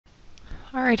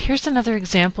All right, here's another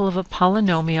example of a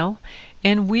polynomial,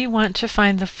 and we want to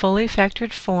find the fully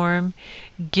factored form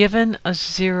given a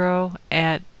 0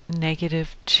 at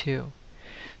 -2.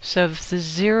 So if the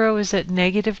 0 is at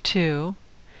 -2,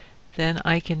 then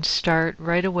I can start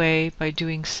right away by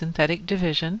doing synthetic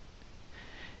division.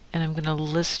 And I'm going to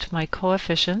list my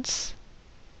coefficients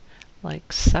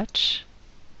like such.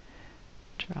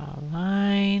 Draw a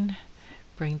line,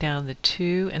 bring down the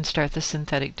 2, and start the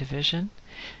synthetic division.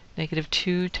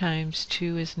 -2 times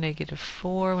 2 is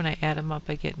 -4. When I add them up,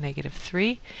 I get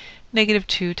 -3.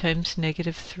 -2 times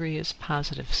 -3 is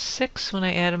 +6. When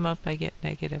I add them up, I get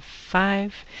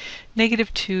 -5.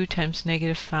 -2 times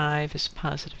 -5 is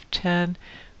 +10.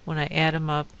 When I add them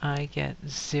up, I get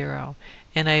 0.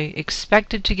 And I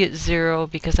expected to get 0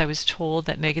 because I was told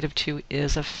that -2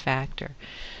 is a factor.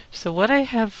 So what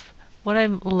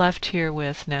I'm left here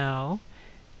with now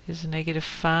is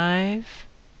 -5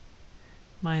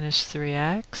 minus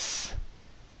 3x,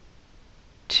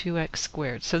 2x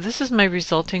squared. So this is my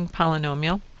resulting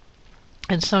polynomial.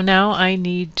 And so now I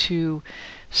need to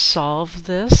solve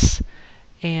this,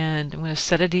 and I'm going to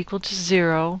set it equal to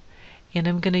 0, and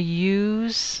I'm going to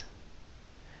use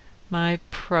my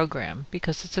program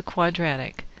because it's a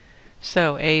quadratic.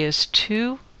 So a is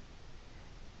 2,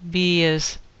 b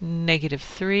is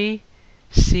 -3,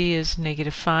 c is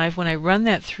 -5. When I run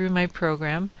that through my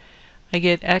program, I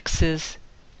get x is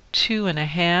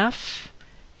 2.5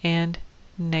 and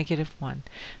 -1.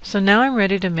 So now I'm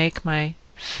ready to make my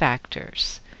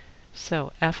factors.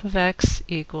 So f of x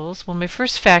equals, well, my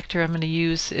first factor I'm going to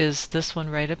use is this one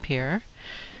right up here.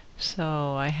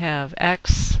 So I have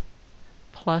x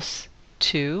plus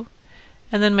 2.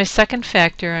 And then my second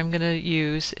factor I'm going to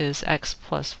use is x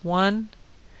plus 1.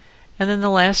 And then the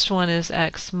last one is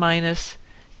x minus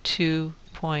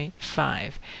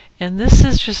 2.5. And this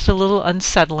is just a little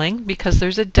unsettling because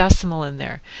there's a decimal in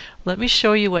there. Let me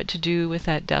show you what to do with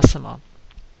that decimal.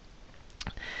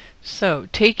 So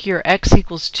take your x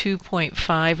equals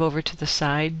 2.5 over to the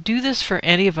side. Do this for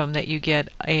any of them that you get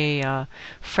a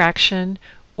fraction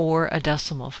or a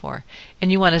decimal for.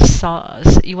 And you want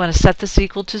to set this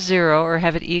equal to 0 or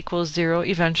have it equal 0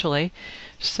 eventually.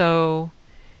 So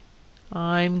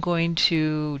I'm going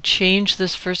to change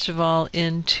this first of all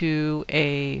into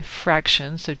a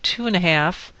fraction. So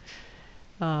 2.5,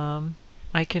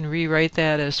 I can rewrite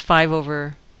that as 5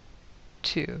 over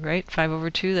 2, right? 5 over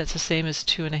 2, that's the same as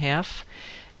 2.5.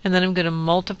 And then I'm going to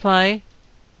multiply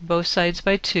both sides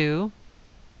by 2.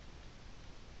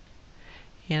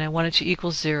 And I want it to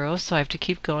equal 0, so I have to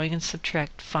keep going and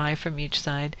subtract 5 from each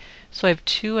side. So I have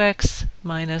 2x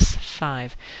minus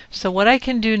 5. So what I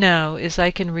can do now is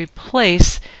I can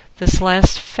replace this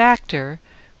last factor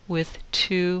with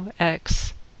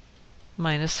 2x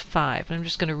minus 5. I'm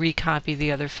just going to recopy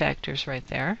the other factors right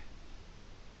there.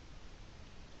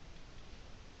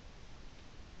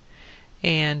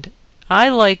 And I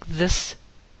like this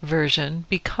version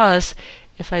because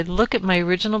if I look at my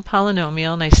original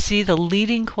polynomial and I see the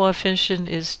leading coefficient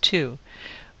is 2.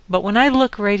 But when I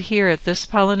look right here at this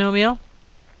polynomial,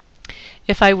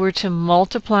 if I were to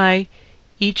multiply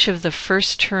each of the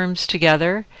first terms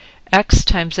together, x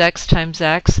times x times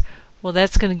x, well,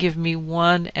 that's going to give me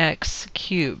 1x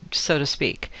cubed, so to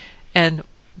speak. And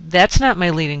that's not my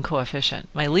leading coefficient.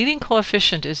 My leading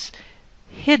coefficient is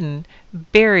hidden,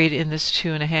 buried in this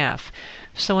 2.5.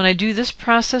 So when I do this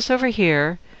process over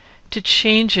here, to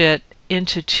change it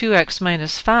into 2x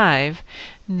minus 5,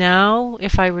 now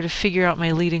if I were to figure out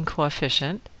my leading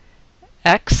coefficient,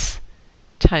 x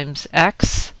times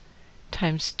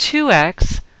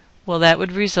 2x, well, that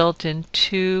would result in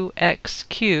 2x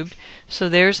cubed. So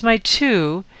there's my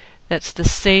 2. That's the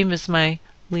same as my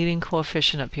leading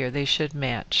coefficient up here. They should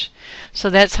match. So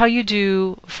that's how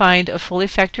you find a fully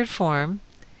factored form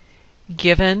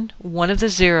given one of the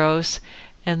zeros.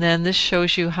 And then this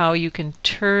shows you how you can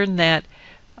turn that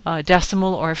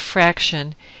decimal or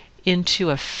fraction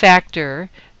into a factor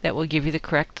that will give you the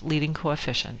correct leading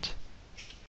coefficient.